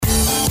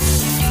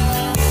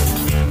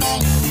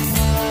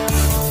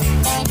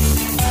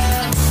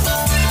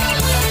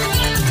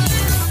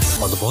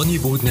Оны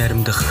бүгд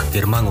найрамдах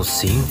Герман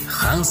улсын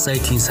хаан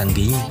сайдлын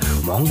сангийн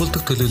Монгол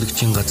дахь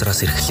төлөөлөгчийн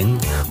газраас эрхлэн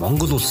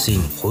Монгол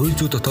улсын хууль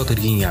зүйн дотоод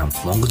хэргийн яам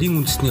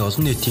Монголын үндэсний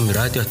олон нийтийн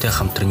радиотой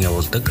хамтран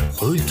явуулдаг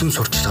хууль зүйн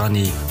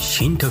сурчлагын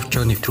шин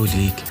товчоон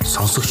нэвтрүүлгийг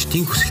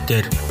сонсогчдын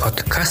хүсэлтээр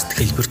подкаст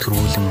хэлбэрт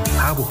хөрвүүлэн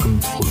та бүхэнд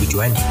хүргэж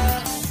байна.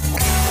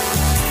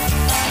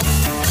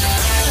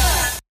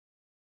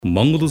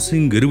 Монгол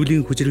улсын гэр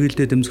бүлийн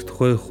хүчирхийлэлтэй тэмцэх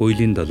тухай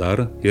хуулийн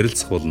талаар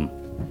ярилцах болно.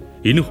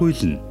 Энэ хууль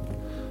нь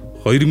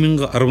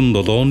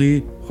 2017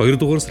 оны 2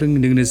 дугаар сарын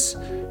 1-ээс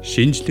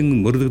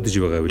шинжлэн мөрдөгдөж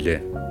байгаа билээ.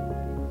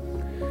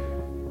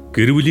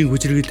 Гэр бүлийн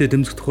хүчирхийлэлтэй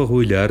тэмцэх тухай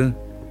хуулиар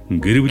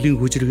гэр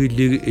бүлийн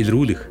хүчирхийллийг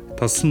илрүүлэх,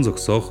 таслан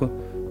зогсоох,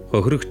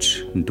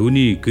 хохирогч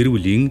түүний гэр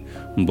бүлийн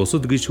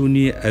бусад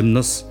гишүүний амь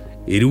нас,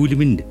 эрүүл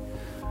мэнд,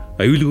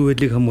 аюулгүй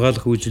байдлыг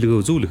хамгаалах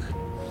үйлчилгээ үзүүлэх,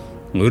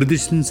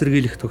 урьдчилан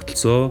сэргийлэх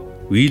тогтолцоо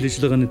үйл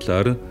ажиллагааны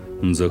талаар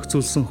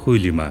зохицуулсан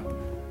хууль юм а.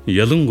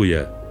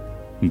 Ялангуяа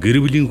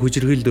гэр бүлийн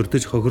хүчирхийлэлд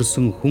өртөж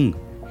хохирсон хүн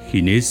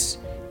хинээс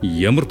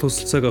ямар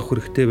тусалцааг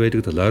авах хэрэгтэй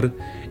байдаг талаар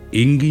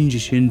энгийн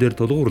жишээн дээр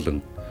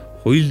тулгуурлан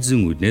хууль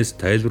зүйн үднээс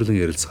тайлбарлан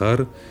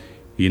ярилцахаар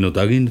энэ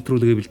удаагийн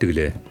нэвтрүүлгээ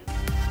бэлтгэлээ.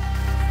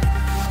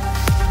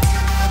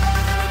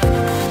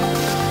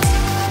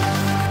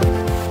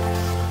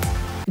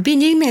 Би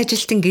нийгмийн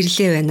ажилтан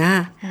гэрлээ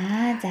байна.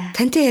 За.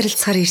 Тантай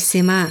ярилцахаар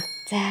ирсэн юм аа.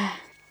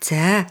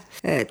 За.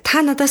 Та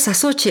надаас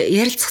асууж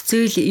ярилцах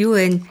зүйл юу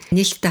вэ?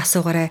 Нээлттэй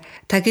асуугаарай.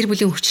 Та гэр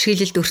бүлийн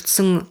хүчирхийлэлд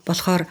өртсөн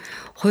болохоор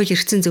хууль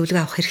эрхцэн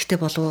зөвлөгөө авах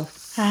хэрэгтэй болов уу?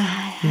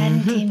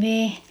 Харин тийм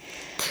ээ.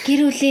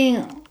 Гэр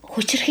бүлийн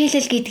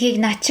хүчирхийлэл гэдгийг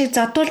над шиг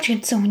зодуулж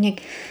гинсэн хүнийг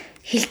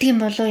хэлдэг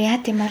юм болов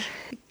яа тиймэр?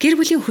 Гэр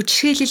бүлийн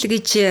хүчирхийлэл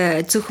гэж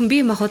зөвхөн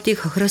бие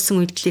махбодыг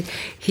хохироосон үйлдэлийг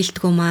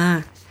хэлдэг юм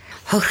аа.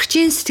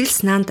 Хохирогчийн сэтгэл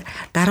санаанд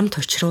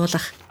дарамт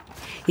учруулах,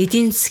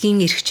 эдийн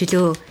засгийн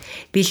эрхчлөө,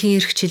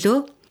 бэлгийн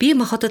эрхчлөө, бие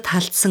махбодод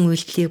халдсан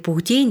үйлдэлийг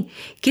бүгдийг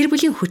гэр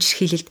бүлийн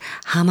хүчирхийлэлд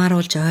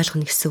хамааруулж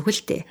ойлгоно гэсэн үг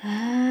л дээ.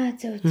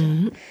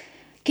 Зөв.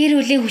 Гэр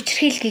бүлийн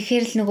хүчирхийлэл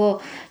гэхээр л нөгөө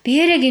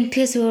биеэрээ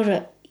гэмтгээс өөр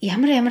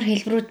ямар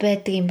хэлбэрүүд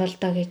байдаг юм бол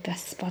доо гэж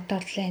бас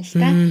бодоод л байна л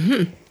да.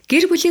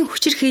 Гэр бүлийн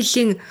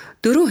хүчирхийллийн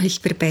 4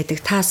 хэлбэр байдаг.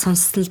 Та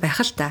сонссон л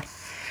байх л та.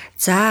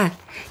 За,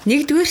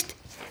 1-дүгээрт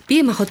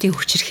бие махбодын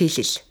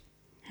хүчирхийлэл.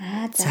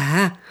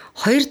 За,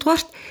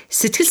 2-дугаарт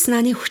сэтгэл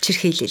санааны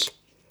хүчирхийлэл.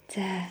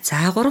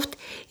 За, 3-т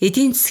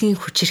эдийн засгийн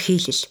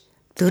хүчирхийлэл.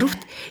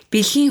 4-т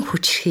бэлгийн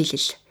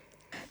хүчирхийлэл.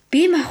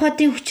 Бие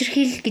махбодын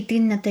хүчирхийлэл гэдэг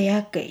нь одоо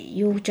яг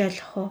юу гэж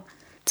ойлгох вэ?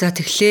 За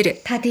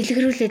тэгэхээр та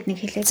дэлгэрүүлээд нэг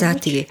хэлээд. За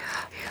тэгээ.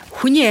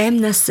 Хүний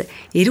амнаас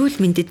эрүүл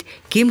мэндэд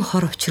гэм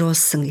хор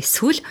учруулсан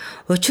эсвэл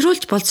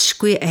учруулж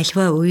болзошгүй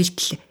альва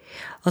үйлдэл.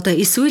 Одоо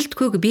эсвэл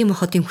бие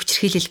махбодын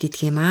хүчирхийлэл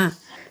гэдэг юм аа.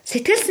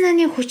 Сэтгэл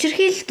санааны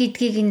хүчирхийлэл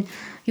гэдгийг нь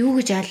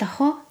юу гэж ойлгох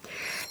вэ?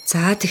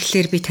 За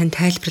тэгэхээр би тань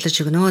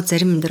тайлбарлаж өгнө.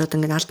 Зарим энэ одоо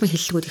ингээд албан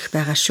хэллэгүүд их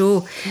байгаа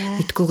шүү.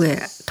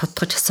 Эдгүүгээ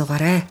тодтогч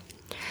асуугаарай.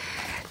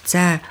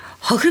 За,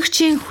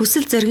 хохирогчийн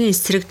хүсэл зоригийн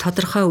эсрэг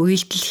тодорхой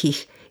үйлдэл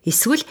хийх,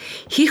 эсвэл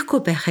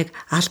хийхгүй байхыг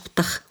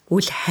албадах,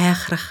 үл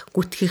хайхрах,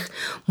 гүтгэх,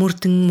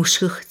 мөрдөн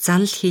мөшгөх,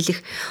 занал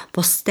хийлэх,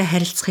 бусдад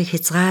харилцахыг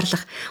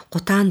хязгаарлах,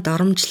 гутаан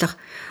доромжлох,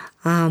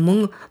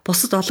 мөн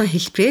бусад олон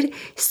хэлбэрээр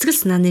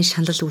сэтгэл санааны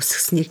шанал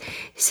үүсгэснийг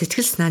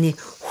сэтгэл санааны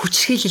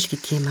хүчирхийлэл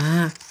гэдэг юм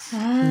аа.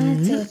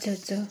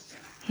 Зөв.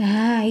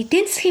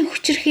 Эдийн засгийн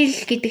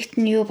хүчирхийлэл гэдэгт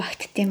нь юу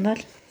багтд юм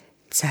бол?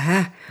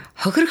 За,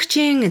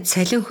 хохирогчийн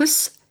цалин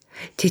хөлс,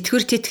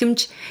 тэтгэвэр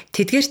тэтгэмж,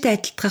 тэдгээртэй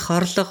адилтгах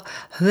орлого,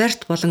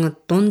 хуваарьт болон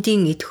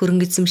дундын эд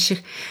хөрөнгө эзэмших,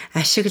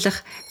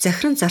 ашиглах,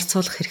 захиран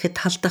зарцуулах хэрэгэд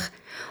халдах,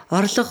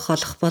 орлого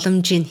олох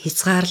боломжийг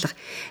хязгаарлах,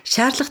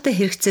 шаардлагатай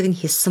хэрэгцээг нь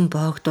хэлсэн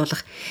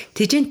боогдуулах,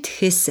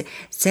 тэжээнтэхээс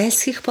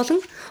зайлсхийх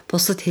болон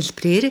бусад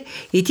хэлбэрээр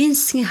эдийн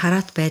засгийн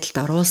хараат байдалд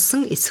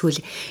оруулсан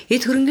эсвэл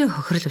эд хөрөнгийн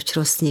хохирол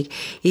учруулсныг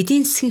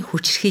эдийн засгийн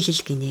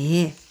хүчирхийлэл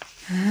гинэ.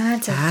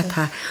 За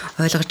та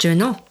ойлгож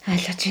байна уу?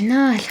 Ойлгож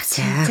байна.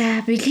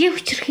 За, бэлгийн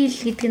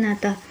хүчирхийлэл гэдэг нь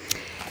одоо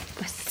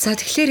бас. За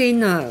тэгэхээр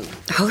энэ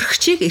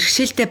хохирогчийг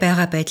иргэшээлтэй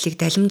байгаа байдлыг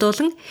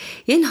далимдуулан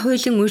энэ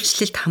хуулийн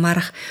үйлчлэлд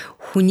хамаарах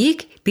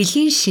хүнийг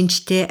бэлгийн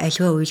шинжтэй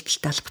аливаа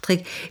үйлдэлд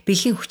албадахыг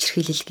бэлгийн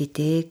хүчирхийлэл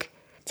гэдэг.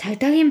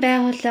 Цагдаагийн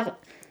байгууллага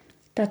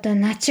одоо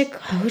над шиг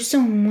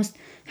хохирсон хүмүүст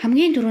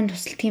хамгийн түрүүнд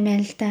тусалдаг юм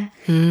байна л да.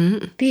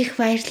 Би их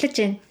баярлаж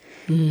байна.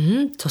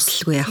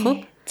 Тусалгүй яах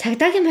вэ?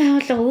 Цагдаагийн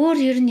байгууллага өөр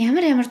ер нь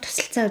ямар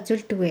тусалцаа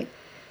үзүүлдэг вэ?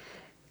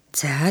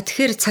 За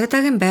тэгэхээр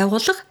цагдаагийн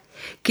байгууллага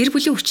гэр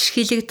бүлийн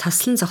хүчирхийллийг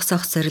таслан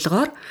зогсоох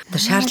зорилгоор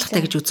одоо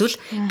шаардлагатай гэж үзвэл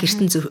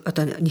гэртэн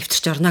одоо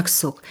нэвтэрч орно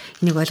гэсэн үг.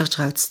 Энийг ойлгож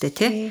байгаа үстэй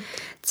тий.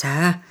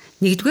 За,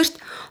 1-дүгээрт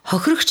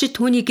хохирогч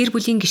түүний гэр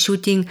бүлийн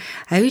гишүүдийн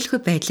аюулгүй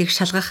байдлыг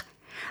шалгах,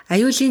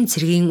 аюулын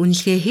цэргийн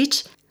үнэлгээ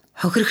хийж,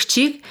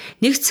 хохирогчийг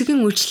нэг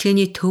цэгийн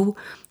үйлчилгээний төв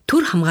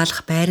төр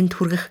хамгаалах байранд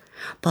хүргэх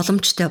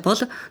боломжтой бол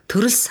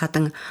төрөл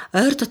садан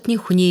ойр дотны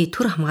хүний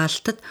төр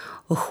хамгаалалтад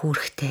өгөх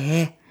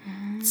үүрэгтэй.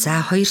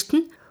 За, 2-т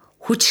нь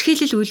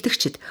хүчирхийлэл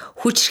үйлдэгчид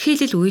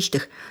хүчирхийлэл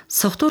үйлдэх,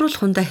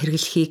 сувтууруулах хундаа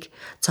хэрэглэхийг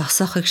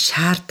зогсоохыг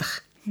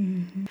шаардах.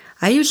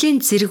 Аюулын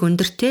зэрэг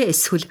өндөртэй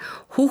эсвэл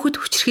хүүхэд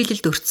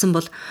хүчирхийлэлд өртсөн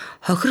бол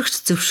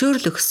хохирогч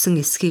зөвшөөрөл өгсөн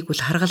эсхийг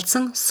үл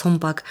харгалзан сум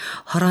баг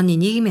хорооны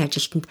нийгмийн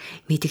ажилтнанд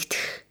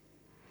мэдэгдэх.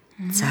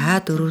 За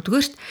 4-р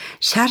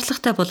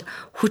шаардлагатай бол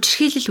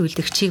хүчирхийлэл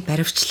үйлдэгчийг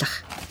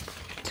баривчлах.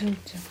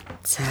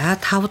 За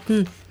 5-д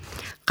нь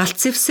галт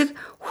зэвсэг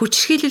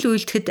хүчирхийлэл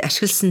үйлдэхэд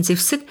ашигласан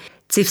зэвсэг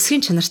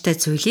зэвсгийн чанартай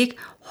зүйлийг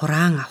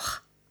хураан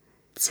авах.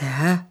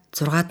 За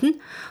 6-д нь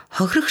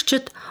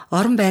хохирогчд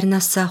орон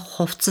байрнаасаа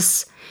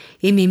хувцас,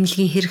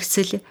 эмнэлгийн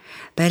хэрэгсэл,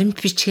 баримт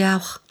бичгээ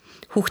авах,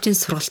 хүүхдийн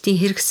сургалтын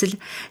хэрэгсэл,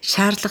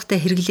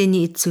 шаардлагатай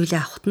хэрэглээний эд зүйлээ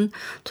авахт нь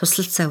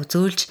тусалцаа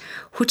үзүүлж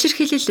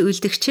хүчирхийлэл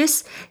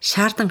үйлдэгчээс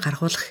шаардан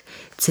гаргуулах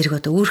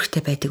зэрэг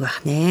үүрэгтэй байдаг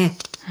байх нэ.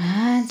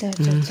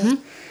 Зөв.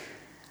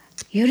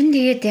 Ер нь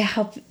тэгээд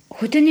яхаа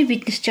хөдөөний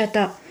бид нар ч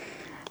одоо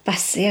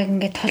бас яг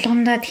ингээд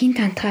толгомдоод хин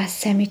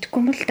тантахаас сайн мэдэхгүй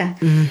юм л да.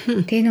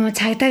 Тэгээ нөгөө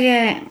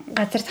цагдаагийн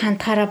газарт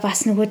хандхаараа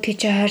бас нөгөө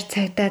тийч хойр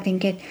цагдаад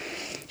ингээд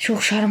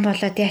шүүх шорон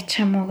болоод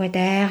яачих юм уу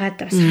гэдээ айгаад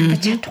бас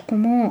хандаж чадахгүй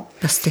мүү.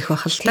 Бас тех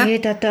бах л та.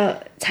 Тэгээд одоо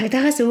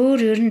цагдаагаас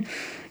өөр ер нь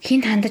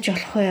хинт хандаж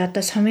болох вэ?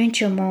 Одоо сумын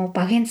ч юм уу,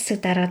 багийн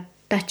засаг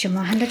даргаадаа ч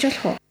юм уу хандаж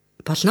болох уу?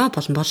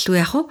 Болгүй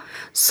яах вэ?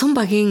 Сум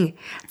багийн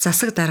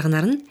засаг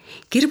дарганаар нь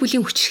гэр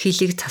бүлийн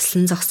хүчирхийллийг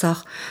таслан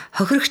зогсоох,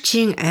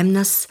 хохирогчийн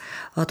амнаас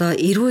одоо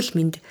эрүүл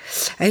мэнд,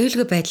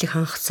 аюулгүй байдлыг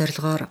хангах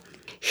зорилгоор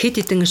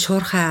хэд хэдэн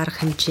шуурхай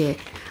арга хэмжээ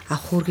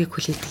авах үүргийг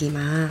хүлээдэг юм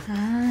аа.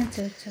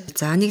 Зөв.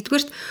 За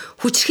 1-р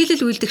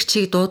хүчирхийлэл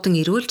үйлдэгчийг дуудан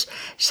ирүүлж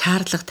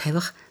шаардлага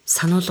тавих,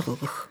 сануулга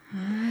өгөх.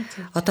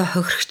 Одоо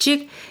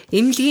хохирогчийг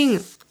эмнэлгийн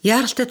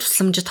яаралтай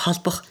тусламжид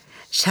холбох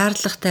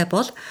шаардлагатай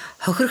бол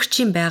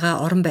хохирогчийн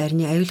байгаа орон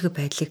байрны аюулгүй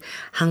байдлыг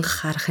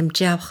хангах арга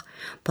хэмжээ авах,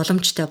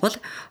 боломжтой бол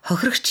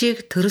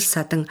хохирогчийг төрөл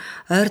садан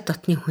ойр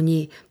дотны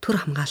хүний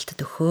төр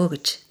хамгаалтад өгөхөө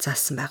гэж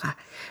заасан байгаа.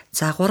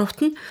 За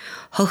 3-т нь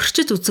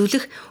хохирогчд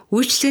үзүүлэх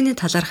үйлчлэгээний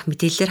талаарх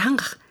мэдээлэлээр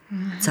хангах.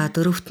 За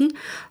 4-т нь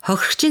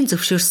хохирогчийн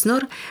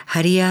зөвшөөрснөөр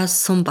харьяа,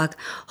 сум баг,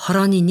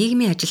 хорооны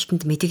нийгмийн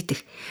ажилтнанд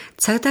мэдэгдэх,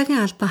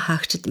 цагдаагийн албан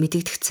хаагчид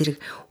мэдэгдэх зэрэг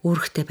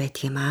үүрэгтэй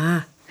байдаг юм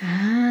аа.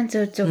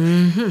 Зөв.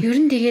 Ер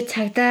нь тэгээд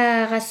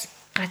цагдаагаас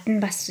гадна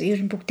бас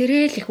ер нь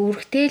бүгдээрээ л их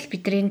үүрэгтэй л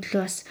бидний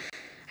төлөө бас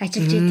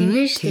ажиллаж идэм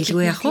байх шүү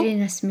дээ.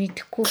 Тэрийг бас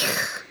мэдэхгүй.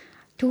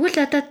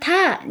 Тэгвэл одоо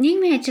та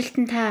нийгмийн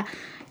ажилтан та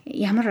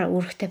ямар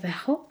үүрэгтэй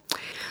байх вэ?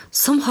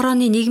 Сум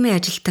хорооны нийгмийн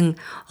ажилтан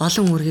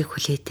олон үүргийг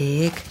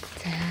хүлээдэг.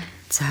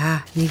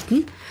 За 1-д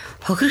нь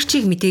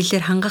хохирогчийг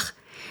мэдээлэлээр хангах,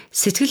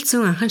 сэтгэл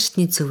зүйн анхан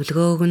шатны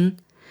зөвлөгөө өгнө.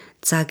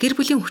 За гэр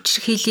бүлийн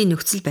хүчирхийллийн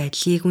нөхцөл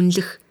байдлыг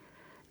үнэлэх.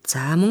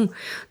 За мөн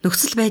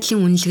нөхцөл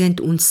байдлын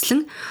үнэлгээнд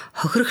үндэслэн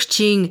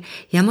хохирогчийн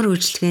ямар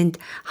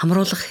үйлчилгээнд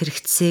хамруулах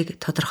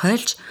хэрэгцээг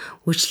тодорхойлж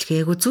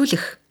үйлчилгээг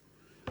үзүүлэх.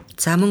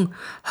 За мөн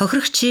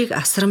хохирогчийг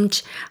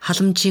асрамж,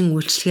 халамжийн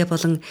үйлчилгээ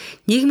болон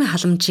нийгмийн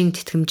халамжийн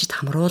тэтгэмжид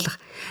хамруулах,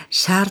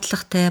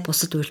 шаардлагатай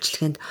бусад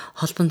үйлчилгээнд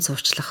холбон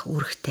зурчлах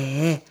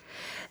үүрэгтэй.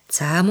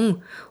 За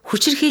мөн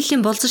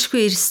хүчирхийллийн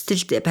болзошгүй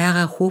эрсдэлд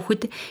байгаа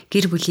хүүхэд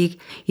гэр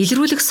бүлийг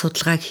илрүүлэх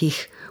судалгааг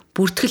хийх,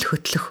 бүртгэл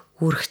хөтлөх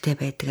үүрэгтэй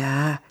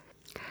байдаг.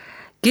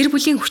 Гэр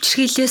бүлийн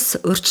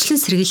хүчирхийллээс урьдчилан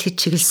сэргийлэхэд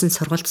чиглэсэн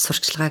сургалт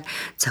сурчлагыг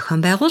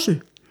зохион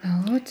байгуулна.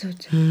 Зөв.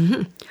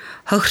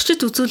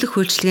 Хохирогчд үзүүлэх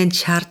үйлчилгээнд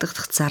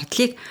шаардлагатай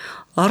зардлыг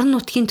орон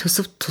нутгийн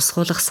төсөвт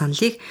тусгуулах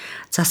саналыг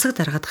засаг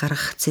даргад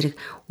гаргах зэрэг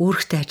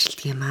үүрэгтэй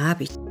ажилтдаг юм аа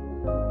би.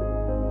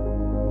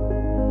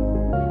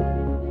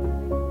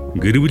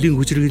 Гэр бүлийн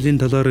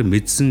хүчирхийллийн талаар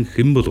мэдсэн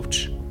хэн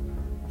боловч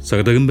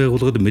цагдаагийн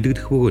байгууллагад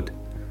мэдэгдэх бөгөөд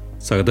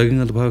цагдаагийн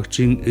албан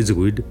хаагчийн эзэг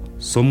үед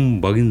сум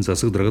багийн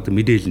засаг даргад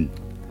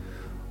мэдээлнэ.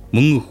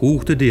 Мөн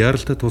хүүхдэд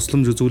яаралтай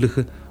тусламж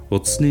үзүүлэх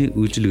утасны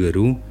үйлчилгээ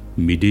рүү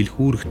мэдээлэх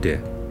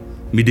үүрэгтэй.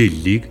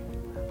 Мэдээллийг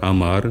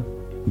амаар,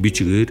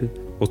 бичгээр,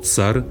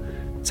 утсаар,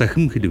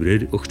 цахим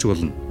хэлбэрээр өгч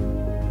болно.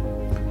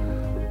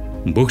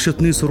 Бүх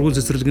шатны сургууль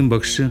цэцэрлэгийн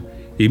багш,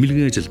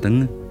 эмнэлгийн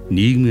ажилтан,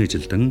 нийгмийн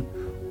ажилтан,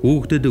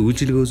 хүүхдэд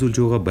үйлчилгээ үзүүлж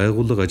байгаа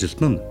байгууллага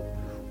ажилтан нь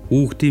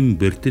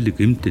хүүхдийн бэртэл,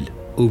 гэмтэл,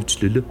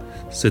 өвчлөл,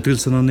 сэтгэл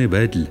санааны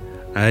байдал,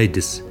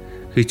 айдас,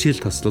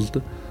 хичээл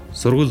таслалд,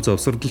 сургууль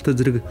завсардалтай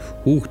зэрэг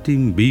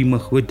хүүхдийн бие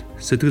махбод,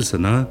 сэтгэл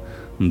санаа,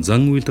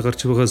 зан үйлд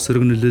гарч байгаа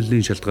сөрөг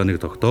нөлөөллийн шалтгааныг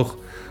тогтоох,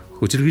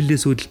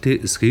 хүчирхийллээс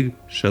үүдэлтэй эсхийг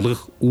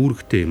шалгах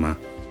үүрэгтэй юм аа.